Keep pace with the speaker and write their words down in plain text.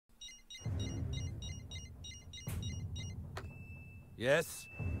Yes?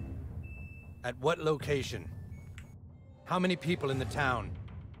 At what location? How many people in the town?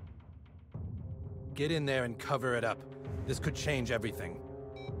 Get in there and cover it up. This could change everything.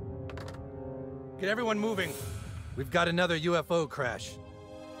 Get everyone moving. We've got another UFO crash.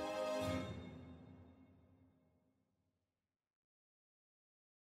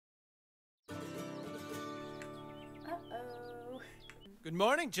 Uh-oh. Good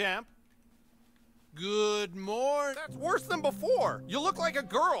morning, champ. Good morning. That's worse than before. You look like a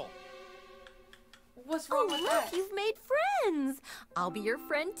girl. What's wrong with that? Look, you've made friends. I'll be your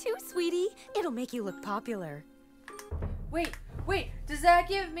friend too, sweetie. It'll make you look popular. Wait, does that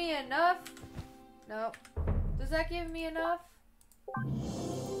give me enough? No. Does that give me enough?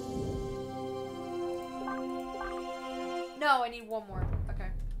 No, I need one more. Okay.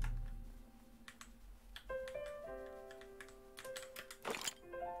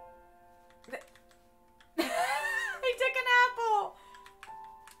 I took an apple!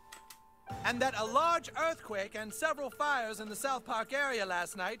 And that a large earthquake and several fires in the South Park area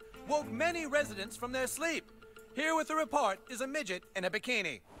last night woke many residents from their sleep. Here with the report is a midget in a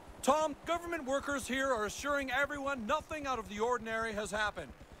bikini. Tom, government workers here are assuring everyone nothing out of the ordinary has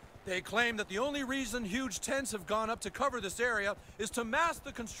happened. They claim that the only reason huge tents have gone up to cover this area is to mask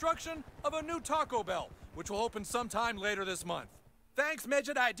the construction of a new Taco Bell, which will open sometime later this month. Thanks,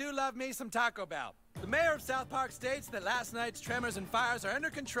 midget, I do love me some Taco Bell. The mayor of South Park states that last night's tremors and fires are under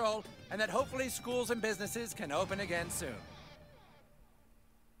control and that hopefully schools and businesses can open again soon.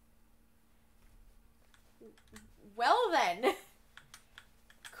 Well then.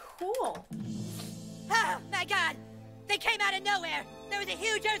 Cool. Oh my god! They came out of nowhere! There was a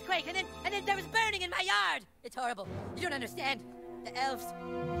huge earthquake and then there was burning in my yard! It's horrible. You don't understand. The elves,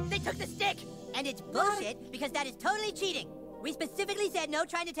 they took the stick! And it's bullshit because that is totally cheating. We specifically said no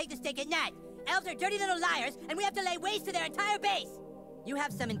trying to take the stick at night. Elves are dirty little liars and we have to lay waste to their entire base! You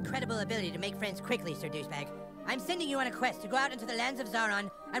have some incredible ability to make friends quickly, Sir Douchebag. I'm sending you on a quest to go out into the lands of Zaron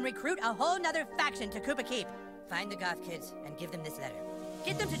and recruit a whole nother faction to Koopa Keep. Find the goth kids and give them this letter.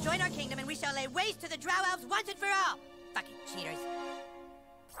 Get them to join our kingdom and we shall lay waste to the drow elves once and for all! Fucking cheaters.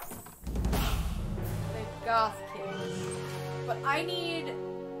 The goth kids. But I need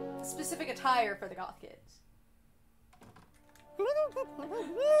specific attire for the goth kids.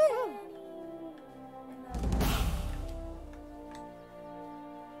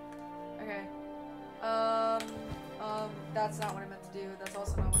 Okay. That's not what I meant to do. That's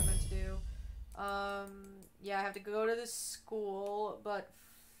also not what I meant to do. Yeah, I have to go to the school, but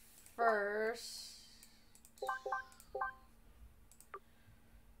first...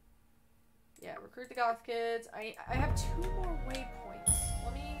 Yeah, recruit the goth kids. I have 2 more waypoints.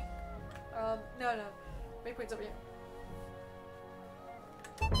 Let me... no. Waypoints over here.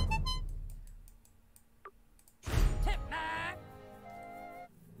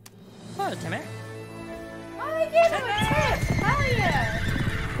 Hello, Timmy. Oh, they gave him a tip! Hell yeah!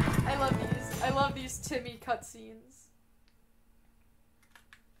 I love these. I love these Timmy cutscenes.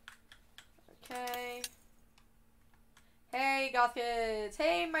 Okay. Hey, goth kids.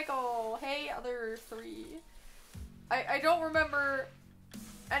 Hey, Michael. Hey, other 3. I don't remember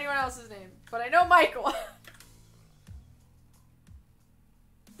anyone else's name, but I know Michael.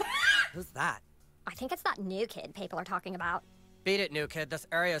 Who's that? I think it's that new kid people are talking about. Beat it, new kid. This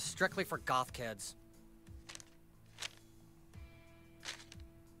area is strictly for goth kids.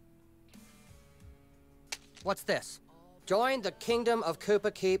 What's this? Join the Kingdom of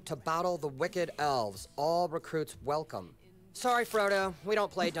Koopa Keep to battle the wicked elves. All recruits welcome. Sorry, Frodo. We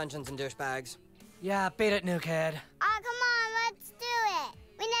don't play Dungeons and Douchebags. Yeah, beat it, new kid. Oh, come on, let's do it.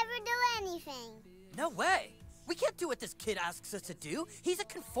 We never do anything. No way. We can't do what this kid asks us to do. He's a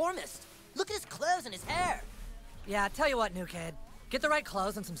conformist. Look at his clothes and his hair. Yeah, tell you what, new kid. Get the right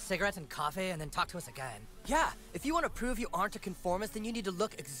clothes and some cigarettes and coffee, and then talk to us again. Yeah, if you want to prove you aren't a conformist, then you need to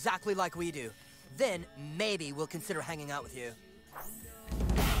look exactly like we do. Then, maybe we'll consider hanging out with you.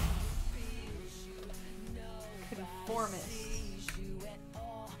 Conformist.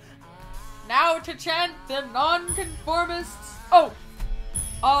 Now to chant the non-conformists. Oh!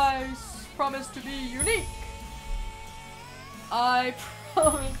 I promise to be unique. I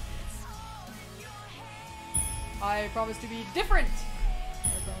promise to be different.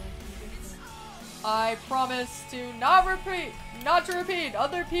 I promise to not repeat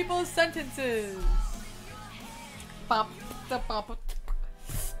other people's sentences.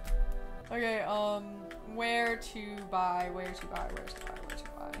 Okay, where to buy?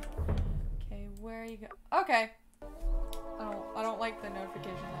 Okay, where you go? Okay. I don't like the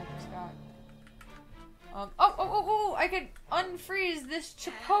notification I just got. Oh, I could unfreeze this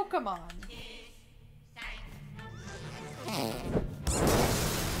Pokemon.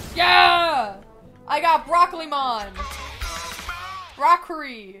 Yeah! I got Broccolimon!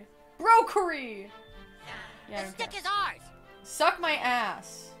 Brockery! Brokery! Yeah, The stick is ours! suck my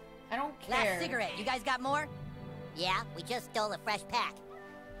ass. I don't care. Last cigarette, you guys got more? Yeah, we just stole a fresh pack.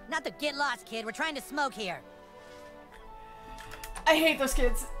 Not the get lost, kid. We're trying to smoke here. I hate those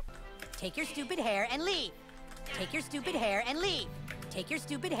kids. Take your stupid hair and leave. Take your stupid hair and leave. Take your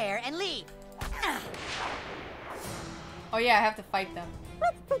stupid hair and leave. Oh yeah, I have to fight them.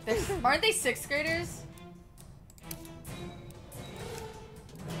 Aren't they 6th graders?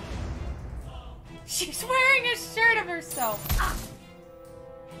 She's wearing a shirt of herself.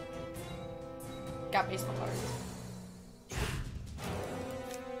 Got baseball cards.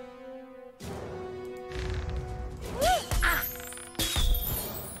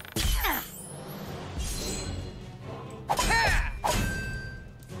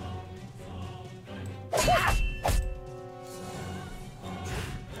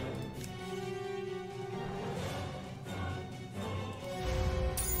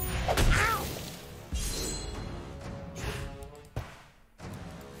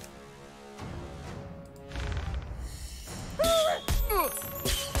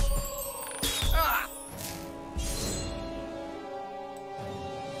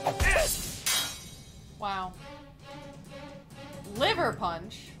 Wow. Liver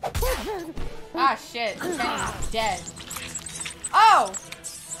punch? Ah, shit. Kenny's dead. Oh!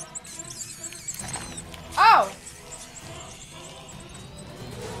 Oh!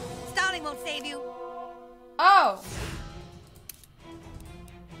 Stalling won't save you. Oh!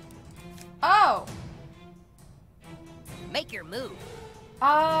 Oh! Make your move.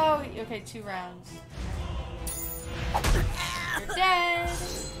 Oh, okay, 2 rounds. You're dead.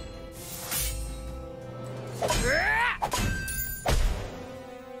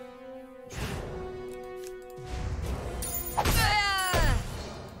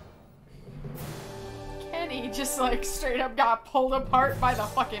 Kenny just like straight up got pulled apart by the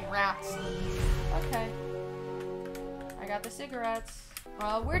fucking rats. Okay. I got the cigarettes.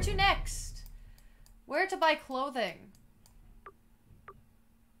 Well, where to next? Where to buy clothing?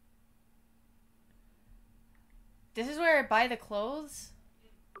 This is where I buy the clothes?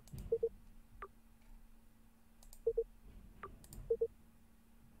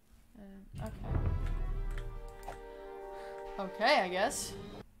 Okay. Okay, I guess.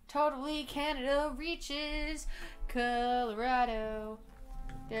 Totally Canada reaches Colorado.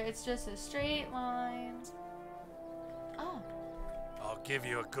 There, it's just a straight line. Oh. I'll give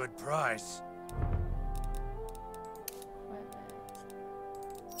you a good price. Wait a minute.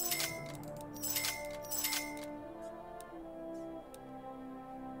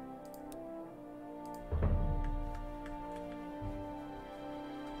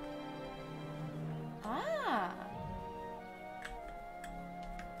 Ah.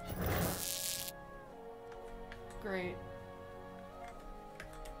 Great.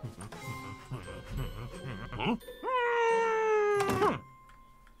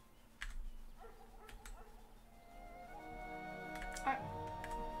 I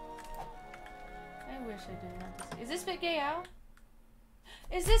wish I didn't have to see. Is this Big Gay Al?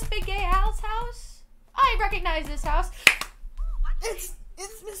 Is this Big Gay Al's house? I recognize this house. It's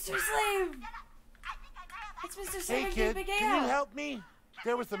Mr. Slave. It's Mr. Slave Hey and kid, Big Gay can Al. you help me?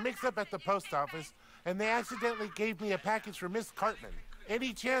 There was a mix-up at the post office, and they accidentally gave me a package for Miss Cartman.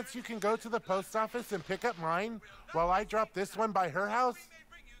 Any chance you can go to the post office and pick up mine while I drop this one by her house?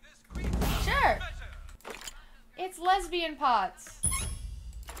 Sure. It's lesbian pots.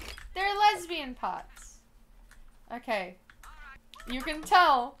 They're lesbian pots. Okay. You can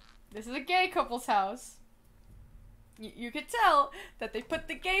tell this is a gay couple's house. You could tell that they put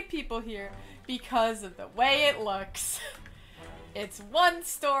the gay people here because of the way it looks. It's one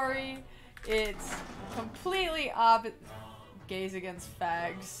story. It's completely opposite. Gays against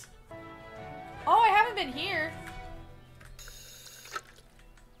fags. Oh, I haven't been here.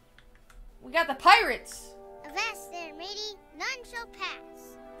 We got the pirates. Avast there, matey. None shall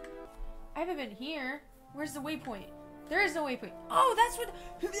pass. I haven't been here. Where's the waypoint? There is no waypoint. Oh, that's what...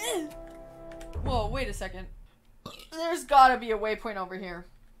 Whoa, wait a second. There's gotta be a waypoint over here.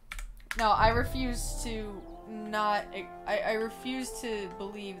 No, I refuse to not... I refuse to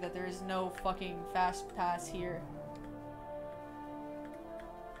believe that there is no fucking fast pass here.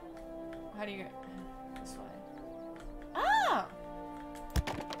 How do you get... This way. Ah!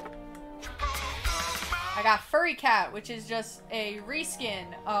 I got Furry Cat, which is just a reskin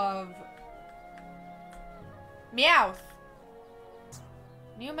of... Meowth.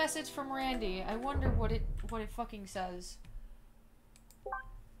 New message from Randy. I wonder what it fucking says.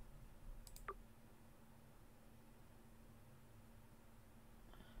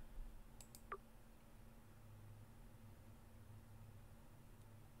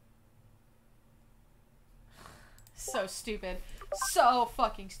 so stupid. So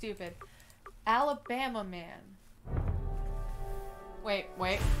fucking stupid. Alabama man. Wait.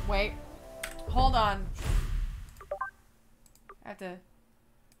 Hold on. I have to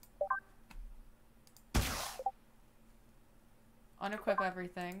unequip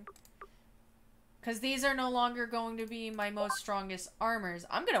everything. Because these are no longer going to be my most strongest armors.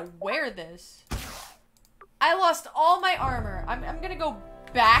 I'm gonna wear this. I lost all my armor. I'm gonna go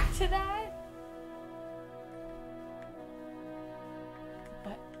back to that.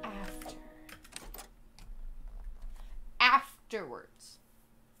 But afterwards.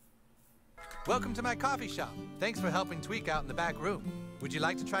 Welcome to my coffee shop. Thanks for helping Tweak out in the back room. Would you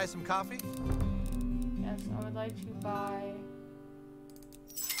like to try some coffee? Yes, I would like to buy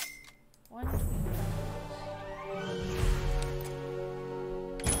one.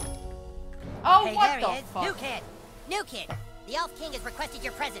 Oh, hey, what there the he is. fuck? New kid. The Elf King has requested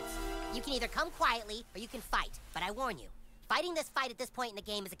your presence. You can either come quietly or you can fight, but I warn you, fighting this fight at this point in the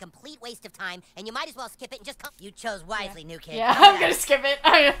game is a complete waste of time, and you might as well skip it and just come. You chose wisely, new kid. Yeah, I'm gonna skip it.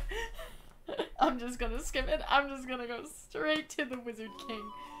 I'm just gonna skip it. I'm just gonna go straight to the Wizard King.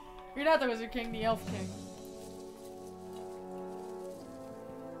 You're not the Wizard King, the Elf King.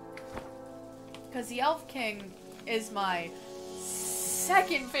 Because the Elf King is my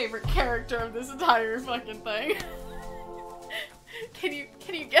second favorite character of this entire fucking thing. Can you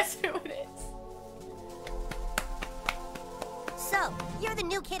guess who it is? So, you're the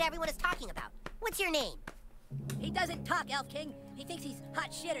new kid everyone is talking about. What's your name? He doesn't talk, Elf King. He thinks he's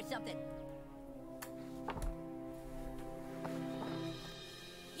hot shit or something.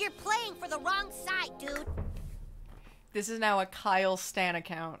 You're playing for the wrong side, dude. This is now a Kyle Stan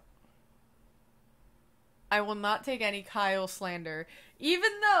account. I will not take any Kyle slander.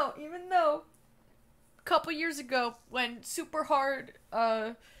 Even though a couple years ago when super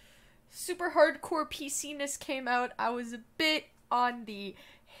hardcore PC-ness came out, I was a bit on the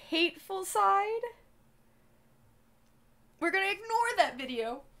hateful side. We're gonna ignore that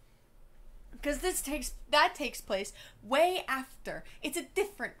video. Because that takes place way after. It's a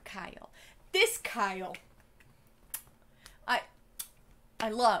different Kyle. This Kyle, I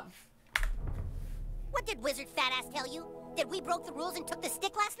love. What did Wizard Fat Ass tell you? That we broke the rules and took the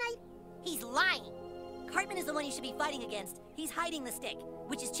stick last night? He's lying. Cartman is the one you should be fighting against. He's hiding the stick,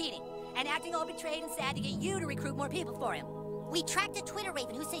 which is cheating, and acting all betrayed and sad to get you to recruit more people for him. We tracked a Twitter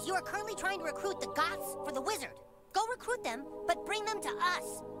raven who says you are currently trying to recruit the Goths for the Wizard. Go recruit them, but bring them to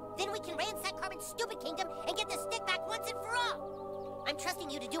us. Then we can ransack Cartman's stupid kingdom and get the stick back once and for all. I'm trusting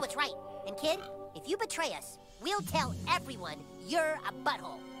you to do what's right. And kid, if you betray us, we'll tell everyone you're a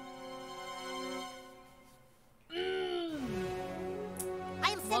butthole. I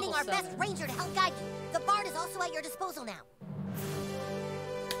am sending our best ranger to help guide you. The bard is also at your disposal now.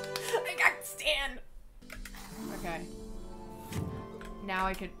 I got Stan. Okay. Now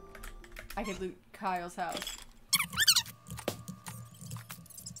I could loot Kyle's house.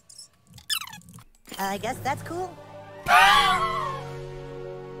 I guess that's cool.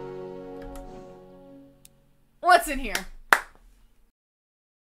 What's in here?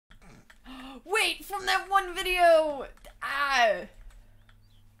 Wait, from that one video! Ah!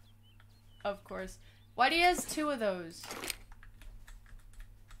 Of course. Why do he has two of those?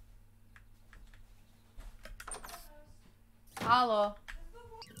 Hello.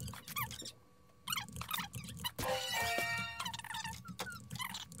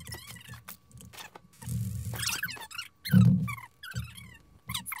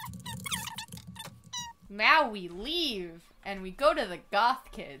 Now we leave and we go to the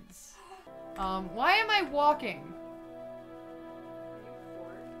goth kids. Why am I walking?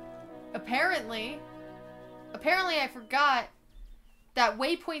 Apparently I forgot that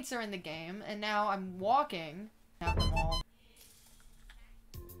waypoints are in the game, and now I'm walking. Have them all.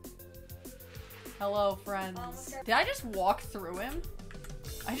 Hello, friends. Did I just walk through him?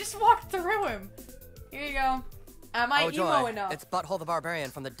 I just walked through him. Here you go. Am I emo enough? It's Butthole the Barbarian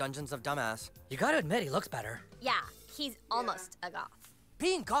from the Dungeons of Dumbass. You gotta admit, he looks better. Yeah, he's almost a goth.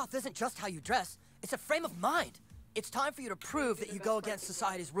 Being goth isn't just how you dress, it's a frame of mind. It's time for you to prove that you go against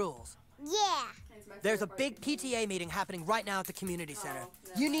society's rules. Yeah. There's a big PTA meeting happening right now at the community center.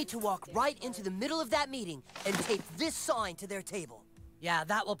 You need to walk right into the middle of that meeting and tape this sign to their table. Yeah,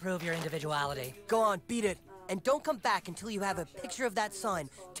 that will prove your individuality. Go on, beat it. And don't come back until you have a picture of that sign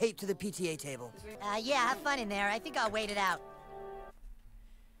taped to the PTA table. Yeah, have fun in there. I think I'll wait it out.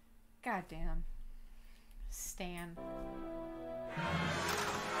 Goddamn. Stan.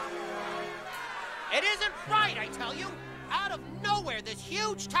 It isn't right, I tell you! Out of nowhere, this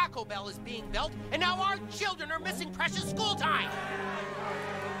huge Taco Bell is being built, and now our children are missing precious school time!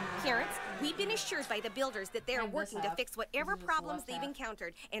 Parents, we've been assured by the builders that they are And working this to half. fix whatever This is the problems left they've half.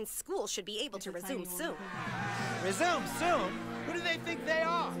 encountered, and school should be able to There's a resume tiny soon. one. Resume soon? Who do they think they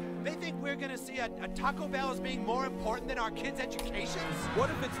are? They think we're gonna see a Taco Bell as being more important than our kids' educations? What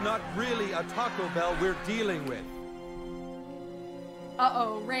if it's not really a Taco Bell we're dealing with?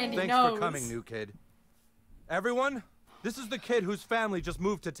 Uh-oh, Randy Thanks knows. for coming, new kid. Everyone, this is the kid whose family just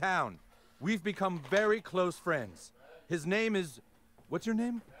moved to town. We've become very close friends. His name is... What's your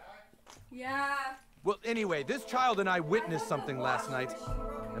name? Yeah. Well, anyway, this child and I witnessed something last night,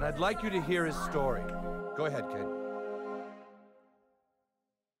 and I'd like you to hear his story. Go ahead, kid.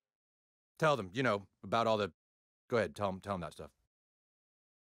 Tell them, you know, about all the... Go ahead, tell them that stuff.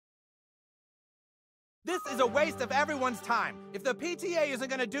 This is a waste of everyone's time. If the PTA isn't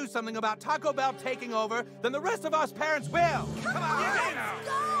gonna do something about Taco Bell taking over, then the rest of us parents will. Come on! Let's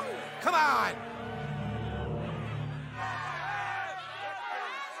go! Come on!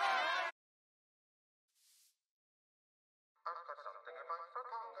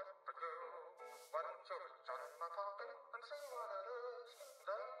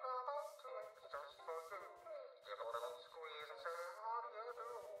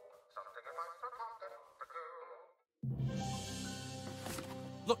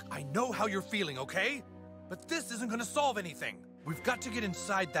 Look, I know how you're feeling, okay? But this isn't gonna solve anything. We've got to get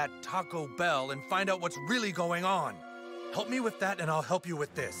inside that Taco Bell and find out what's really going on. Help me with that and I'll help you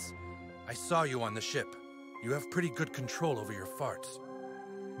with this. I saw you on the ship. You have pretty good control over your farts.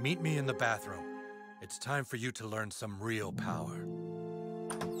 Meet me in the bathroom. It's time for you to learn some real power.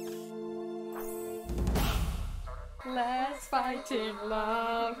 Let's fight in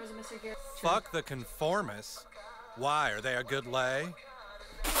love. Fuck the conformists. Why, are they a good lay?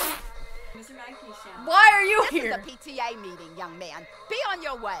 Why are you This here? is a PTA meeting, young man. Be on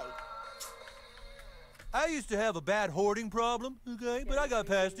your way. I used to have a bad hoarding problem, okay, but I got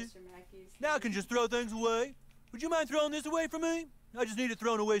past it. Now I can just throw things away. Would you mind throwing this away for me? I just need it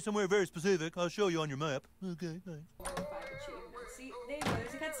thrown away somewhere very specific. I'll show you on your map. Okay, thanks. See, there you go,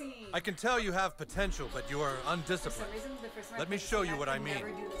 there's a cutscene. I can tell you have potential, but you are undisciplined. Let me show you what I mean.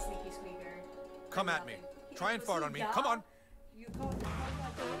 Come at me. Try and fart on me. Come on.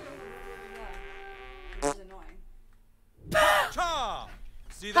 This is annoying. Cha!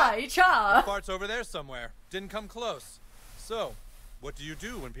 See that? Hi, cha! The fart's over there somewhere. Didn't come close. So, what do you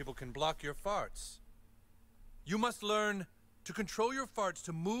do when people can block your farts? You must learn to control your farts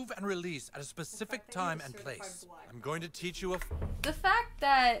to move and release at a specific time and place. I'm going to teach you a... The fact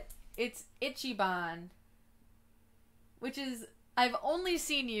that it's Ichiban, which is, I've only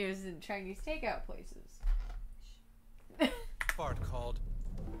seen used in Chinese takeout places. fart called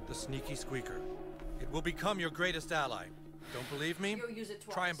the Sneaky Squeaker. It will become your greatest ally. Don't believe me? You'll use it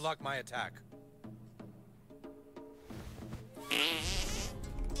twice. Try and block my attack.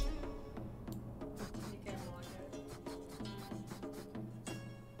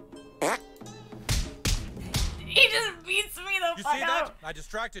 He just beats me the You fuck see out. that? I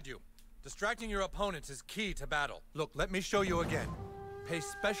distracted you. Distracting your opponents is key to battle. Look, let me show you again. Pay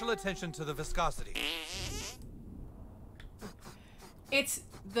special attention to the viscosity. It's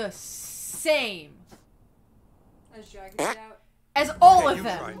the same out. as all Okay, of you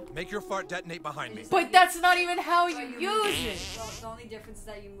them. try. Make your fart detonate behind me. But that's not even how you use it. The only difference is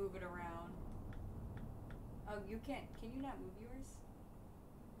that you move it around. Oh, you can't. Can you not move yours?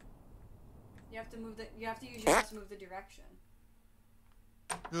 You have to move the. You have to use your mouse to move the direction.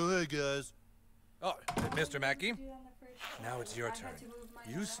 Oh, hey, guys. Oh, Mr. Mackey. Do that on the fridge. Now it's your I had turn. to move mine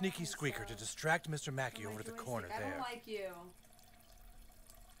Use around, Sneaky Squeaker to distract Mr. Mackey over the corner I there. don't like you.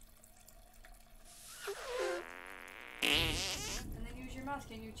 And then use your mouse.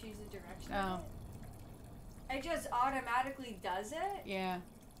 Can you change the direction? Oh. It just automatically does it? Yeah.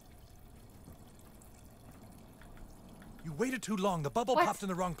 You waited too long. The bubble What? popped in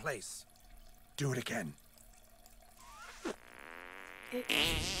the wrong place. Do it again.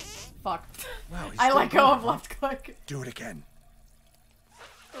 Fuck. Wow, he's I still let go of going. left click. Do it again.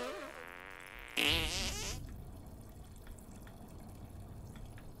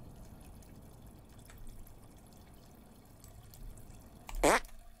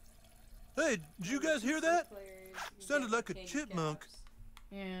 Hey, did you guys hear that? Sounded like a chipmunk.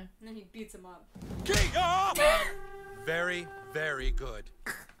 Yeah. And then he beats him up. Very, very good.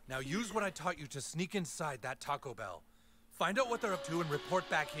 Now use what I taught you to sneak inside that Taco Bell. Find out what they're up to and report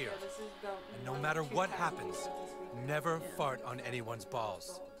back here. And no matter what happens, never fart on anyone's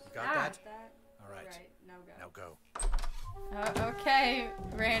balls. You got that? All right. Now go. Okay,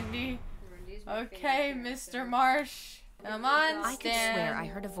 Randy. Okay, Mr. Marsh. Come on, I could Stan. swear I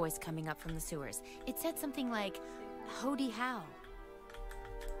heard a voice coming up from the sewers. It said something like, "Howdy how."